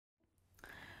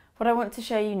What I want to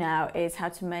show you now is how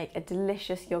to make a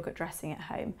delicious yogurt dressing at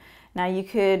home. Now you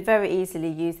could very easily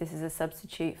use this as a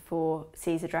substitute for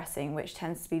Caesar dressing, which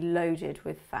tends to be loaded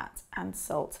with fat and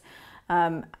salt.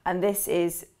 And this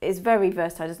is very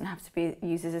versatile. It doesn't have to be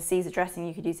used as a Caesar dressing.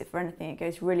 You could use it for anything. It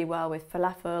goes really well with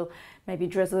falafel, maybe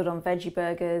drizzled on veggie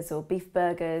burgers or beef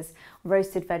burgers,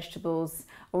 roasted vegetables,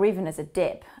 or even as a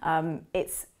dip.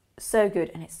 It's so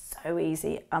good and it's so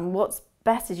easy. And what's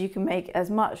best is you can make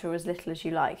as much or as little as you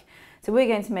like. So we're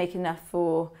going to make enough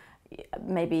for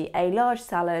maybe a large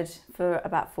salad for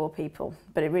about 4 people,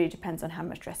 but it really depends on how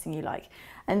much dressing you like.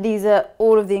 And these are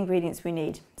all of the ingredients we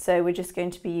need. So we're just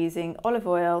going to be using olive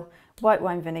oil, white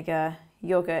wine vinegar,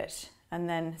 yogurt, and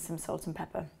then some salt and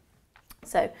pepper.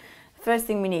 So the first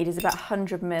thing we need is about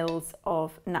 100 mils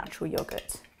of natural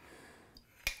yogurt.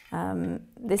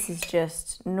 This is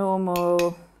just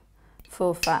normal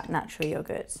full fat natural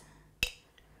yogurt.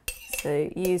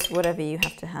 So use whatever you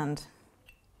have to hand.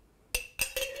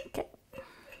 Okay.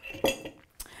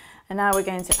 And now we're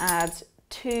going to add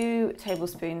 2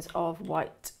 tablespoons of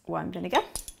white wine vinegar.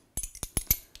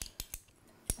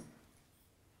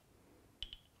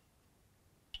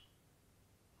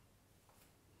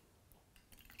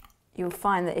 You'll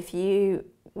find that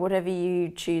whatever you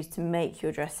choose to make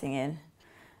your dressing in,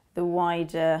 the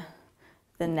wider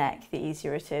the neck, the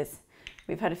easier it is.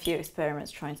 We've had a few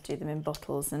experiments trying to do them in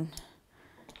bottles, and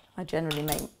I generally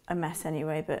make a mess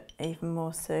anyway, but even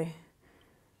more so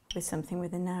with something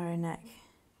with a narrow neck.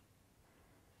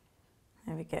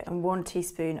 There we go, and 1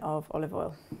 teaspoon of olive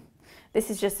oil. This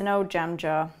is just an old jam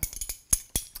jar,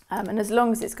 and as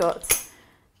long as it's got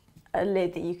a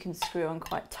lid that you can screw on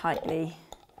quite tightly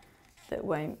that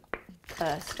won't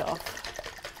burst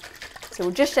off. So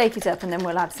we'll just shake it up and then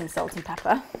we'll add some salt and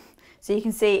pepper. So you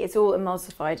can see it's all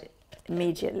emulsified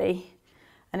immediately,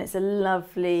 and it's a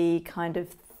lovely kind of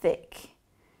thick,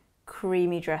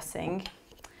 creamy dressing.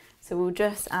 So we'll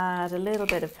just add a little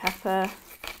bit of pepper.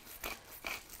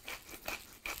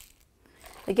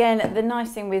 Again, the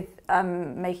nice thing with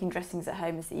making dressings at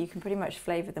home is that you can pretty much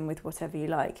flavour them with whatever you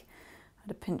like.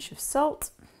 Add a pinch of salt.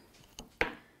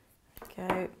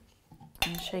 Go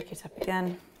and shake it up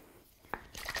again.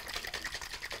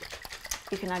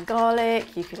 You can add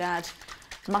garlic, you could add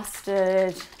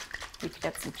mustard, you could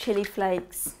add some chili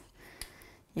flakes,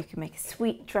 you can make a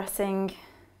sweet dressing,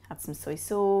 add some soy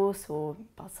sauce or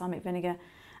balsamic vinegar,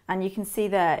 and you can see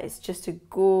there it's just a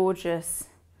gorgeous,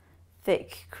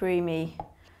 thick, creamy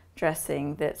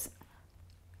dressing it's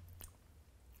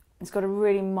got a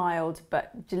really mild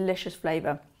but delicious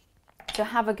flavour. So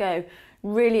have a go.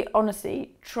 Really,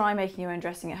 honestly, try making your own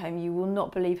dressing at home. You will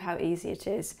not believe how easy it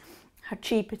is, how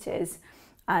cheap it is,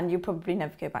 and you'll probably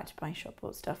never go back to buying shop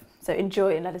bought stuff. So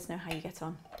enjoy and let us know how you get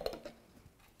on.